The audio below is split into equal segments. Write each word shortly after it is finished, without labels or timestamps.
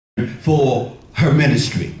for her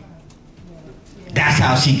ministry. That's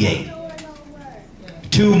how she gave.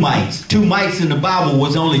 2 mites. 2 mites in the Bible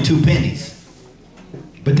was only 2 pennies.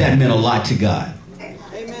 But that meant a lot to God.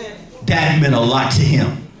 Amen. That meant a lot to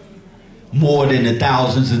him. More than the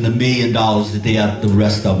thousands and the $1 million that the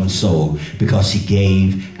rest of them sold. Because she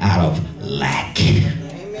gave out of lack.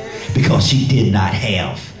 Amen. Because she did not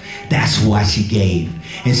have. That's why she gave.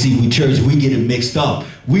 And see, we church, we get it mixed up.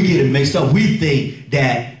 We get it mixed up. We think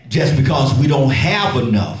that just because we don't have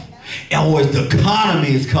enough, or the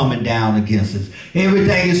economy is coming down against us.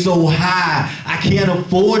 Everything is so high. I can't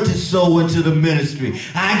afford to sow into the ministry.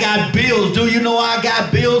 I got bills. Do you know I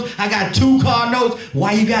got bills? I got 2 car notes.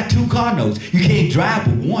 Why you got 2 car notes? You can't drive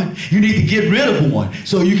with one. You need to get rid of one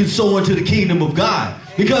so you can sow into the kingdom of God.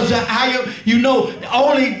 Because you know, the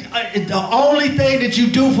only thing that you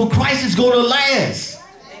do for Christ is going to last.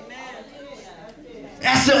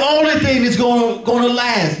 That's the only thing that's going to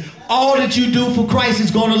last. All that you do for Christ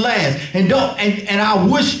is going to last. And I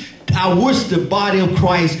wish the body of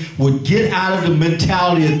Christ would get out of the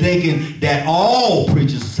mentality of thinking that all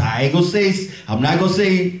preachers, I'm not going to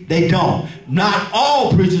say they don't. Not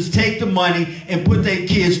all preachers take the money and put their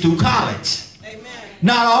kids through college. Amen.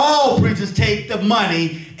 Not all preachers take the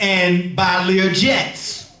money and buy Lear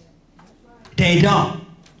jets. They don't.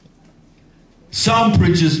 Some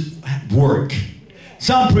preachers work.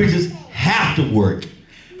 Some preachers have to work.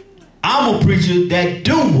 I'm a preacher that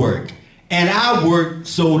do work, and I work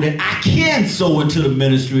so that I can sow into the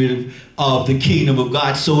ministry of the kingdom of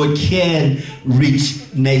God so it can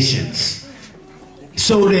reach nations.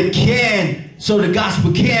 So the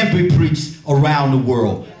gospel can be preached around the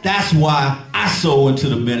world. That's why I sow into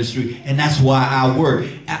the ministry, and that's why I work.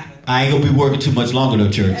 I ain't gonna be working too much longer though,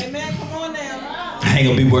 church. Amen. Come on now. I ain't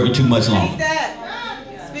gonna be working too much longer.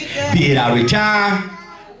 Speak that. Be it I retire,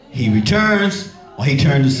 he returns, or he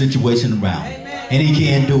turns the situation around. Amen. And he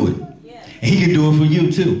can do it. And he can do it for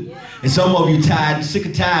you too. And some of you tired, sick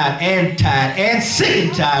and tired, and sick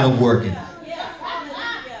and tired of working.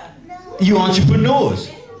 You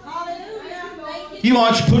entrepreneurs. You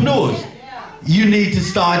entrepreneurs. You need to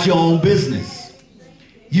start your own business.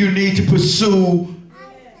 You need to pursue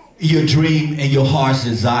your dream and your heart's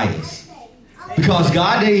desires. Because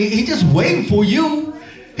God, He's just waiting for you.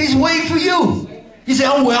 He's waiting for you. You say,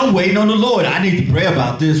 oh, well, I'm waiting on the Lord. I need to pray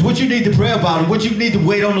about this. What you need to pray about, what you need to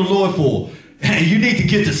wait on the Lord for. You need to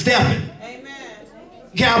get to stepping. Amen.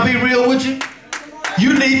 Can I be real with you?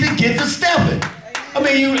 You need to get to stepping. I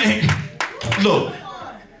mean, look,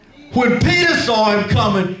 when Peter saw him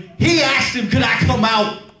coming, he asked him, could I come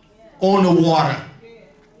out on the water?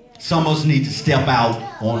 Some of us need to step out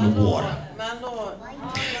on the water.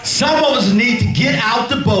 Some of us need to get out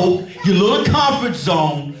the boat, your little comfort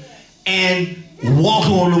zone, and walk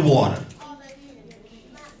on the water.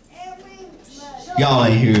 Y'all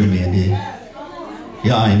ain't hearing me, dude.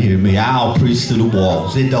 Y'all ain't hearing me. I'll preach to the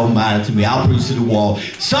walls. It don't matter to me. I'll preach to the wall.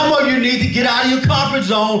 Some of you need to get out of your comfort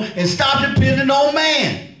zone and stop depending on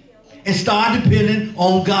man. And start depending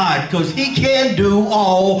on God. Because He can do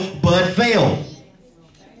all but fail.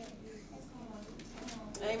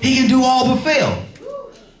 He can do all but fail.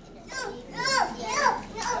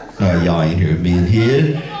 Y'all ain't hearing me in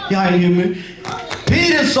here. Y'all ain't hearing me.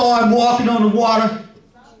 Peter saw him walking on the water.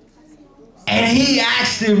 And he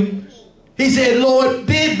asked him, he said, Lord,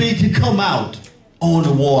 bid me to come out on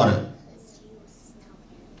the water.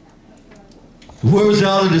 Where was the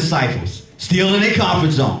other disciples? Still in their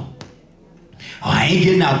comfort zone. Oh, I ain't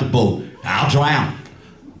getting out the boat. I'll drown.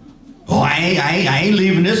 Oh, I ain't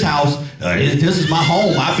leaving this house. This is my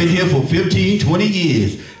home. I've been here for 15, 20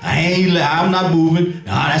 years. I'm not moving.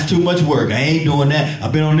 Nah, that's too much work. I ain't doing that.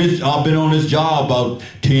 I've been on this job about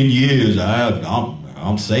 10 years.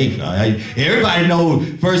 I'm safe. Everybody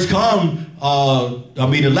knows first come,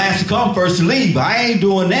 the last to come, first to leave. I ain't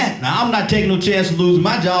doing that. Now, I'm not taking no chance of losing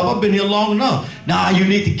my job. I've been here long enough. Now, you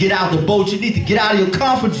need to get out the boat. You need to get out of your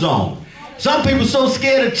comfort zone. Some people are so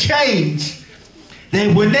scared of change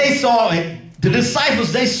that when they saw it, the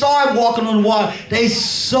disciples, they saw him walking on the water. They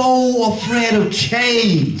so afraid of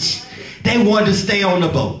change. They wanted to stay on the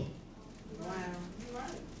boat.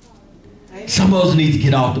 Some of us need to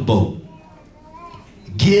get off the boat.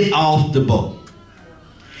 Get off the boat.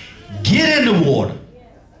 Get in the water.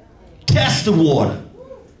 Test the water.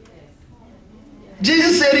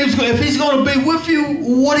 Jesus said if He's going to be with you,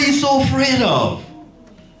 what are you so afraid of?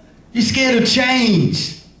 You're scared of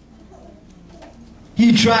change.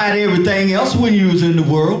 You tried everything else when you was in the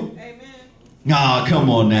world. Amen. Oh, come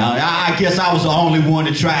on now. I guess I was the only one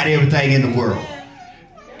that tried everything in the world.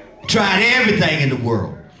 Tried everything in the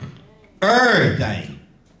world. Everything.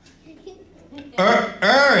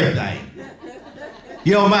 Everything.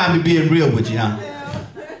 You don't mind me being real with you, huh?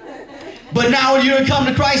 But now when you come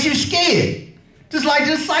to Christ, you're scared. Just like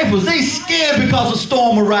the disciples, they scared because a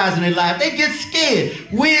storm arises in their life. They get scared.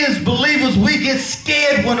 We as believers, we get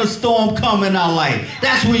scared when a storm comes in our life.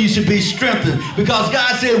 That's when you should be strengthened. Because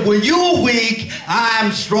God said, when you're weak,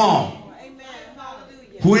 I'm strong.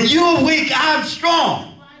 When you're weak, I'm strong.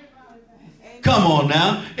 Come on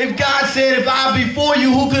now. If God said, if I be for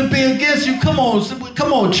you, who could be against you? Come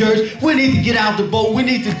on, church. We need to get out the boat. We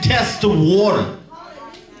need to test the water.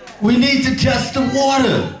 We need to test the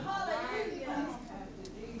water.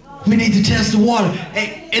 We need to test the water.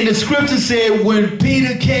 And the scripture said when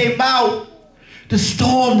Peter came out, the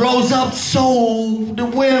storm rose up the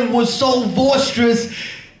wind was so boisterous,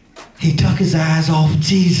 he took his eyes off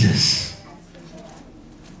Jesus.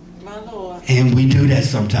 My Lord. And we do that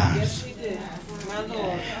sometimes. Yes, we do. My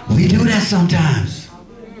Lord. We do that sometimes.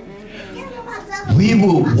 We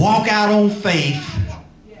will walk out on faith,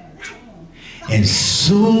 and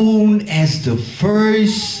soon as the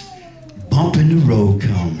first bump in the road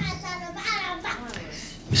comes,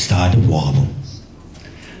 we start to wobble.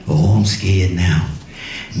 Oh, I'm scared now.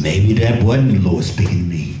 Maybe that wasn't the Lord speaking to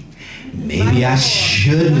me. Maybe I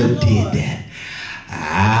shouldn't have did that.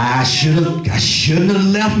 I shouldn't have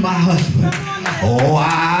left my husband. Oh,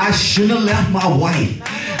 I shouldn't have left my wife.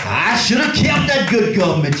 I should have kept that good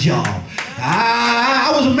government job.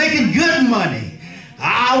 I was making good money.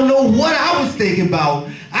 I don't know what I was thinking about.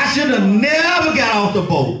 I should have never got off the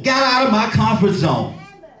boat, got out of my comfort zone.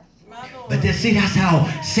 But see, that's how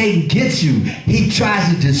Satan gets you. He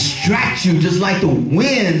tries to distract you just like the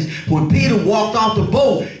winds. When Peter walked off the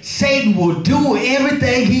boat, Satan will do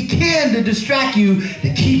everything he can to distract you,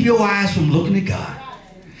 to keep your eyes from looking at God.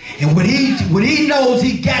 And when he knows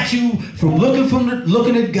he got you from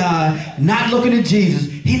looking at God, not looking at Jesus,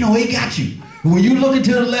 he know he got you. When you looking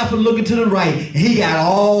to the left and looking to the right, and he got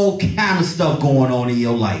all kind of stuff going on in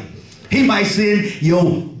your life. He might send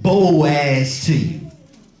your Boaz to you.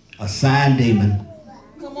 A sign demon.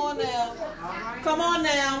 Come on now. Come on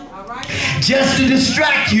now. All right. Just to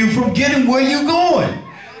distract you from getting where you're going.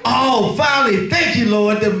 Oh, finally, thank you,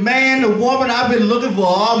 Lord. The man, the woman I've been looking for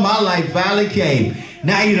all my life finally came.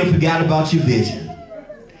 Now you done forgot about your vision.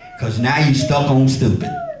 Because now you stuck on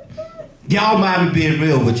stupid. Y'all mind me being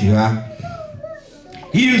real with you, huh?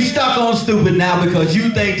 You stuck on stupid now because you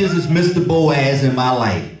think this is Mr. Boaz in my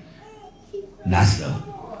life. Not so.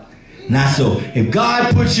 Not so. If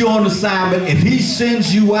God puts you on assignment, if he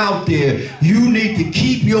sends you out there, you need to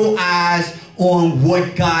keep your eyes on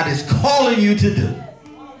what God is calling you to do.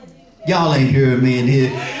 Y'all ain't hearing me in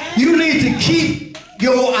here. You need to keep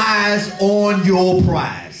your eyes on your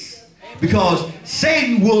prize. Because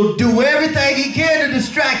Satan will do everything he can to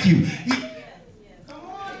distract you.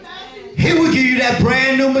 He will give you that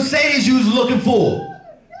brand new Mercedes you was looking for.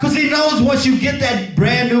 Because he knows once you get that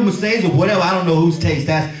brand new Mercedes or whatever, I don't know whose taste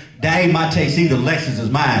that ain't my taste either. Lexus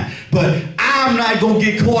is mine. But I'm not going to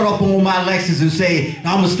get caught up on my Lexus and say,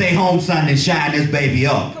 I'm going to stay home Sunday and shine this baby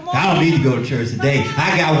up. I don't need to go to church today.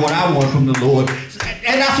 I got what I want from the Lord.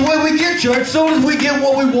 And that's the way we get church. As soon as we get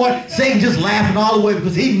what we want, Satan just laughing all the way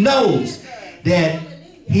because he knows that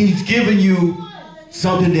he's giving you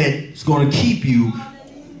something that's going to keep you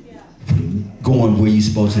from going where you're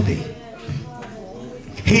supposed to be.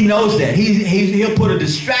 He knows that. He'll put a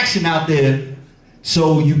distraction out there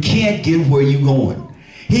so you can't get where you're going.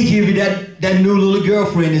 He give you that new little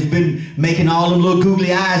girlfriend that's been making all them little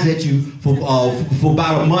googly eyes at you for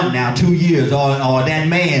about a month now, 2 years, or that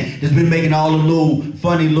man that's been making all them little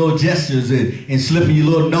funny little gestures and slipping you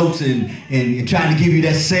little notes and trying to give you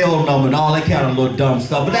that cell number and all that kind of little dumb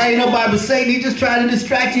stuff. But that ain't nobody but Satan. He just trying to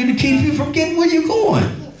distract you to keep you from getting where you're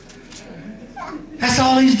going. That's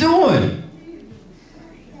all he's doing.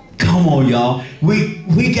 Come on, y'all.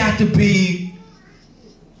 We got to be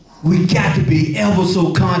ever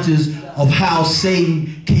so conscious of how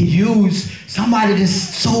Satan can use somebody that's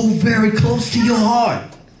so very close to your heart.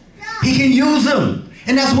 He can use them.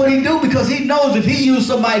 And that's what he do, because he knows if he used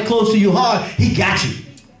somebody close to your heart, he got you.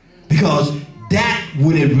 Because that's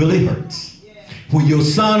when it really hurts. When your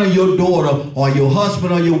son or your daughter or your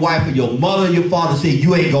husband or your wife or your mother or your father say,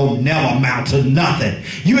 you ain't going to never amount to nothing.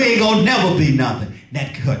 You ain't going to never be nothing.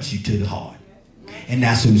 That cuts you to the heart. And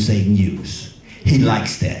that's who Satan uses. He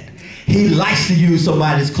likes that. He likes to use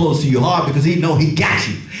somebody that's close to your heart because he know he got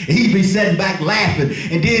you. And he be sitting back laughing.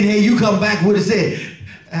 And then here you come back with it said,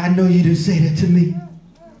 I know you didn't say that to me.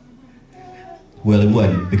 Well, it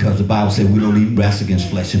wasn't, because the Bible said we don't even wrestle against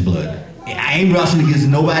flesh and blood. I ain't wrestling against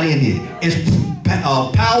nobody in here. It's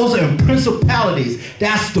powers and principalities.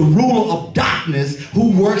 That's the ruler of darkness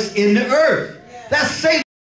who works in the earth. That's Satan.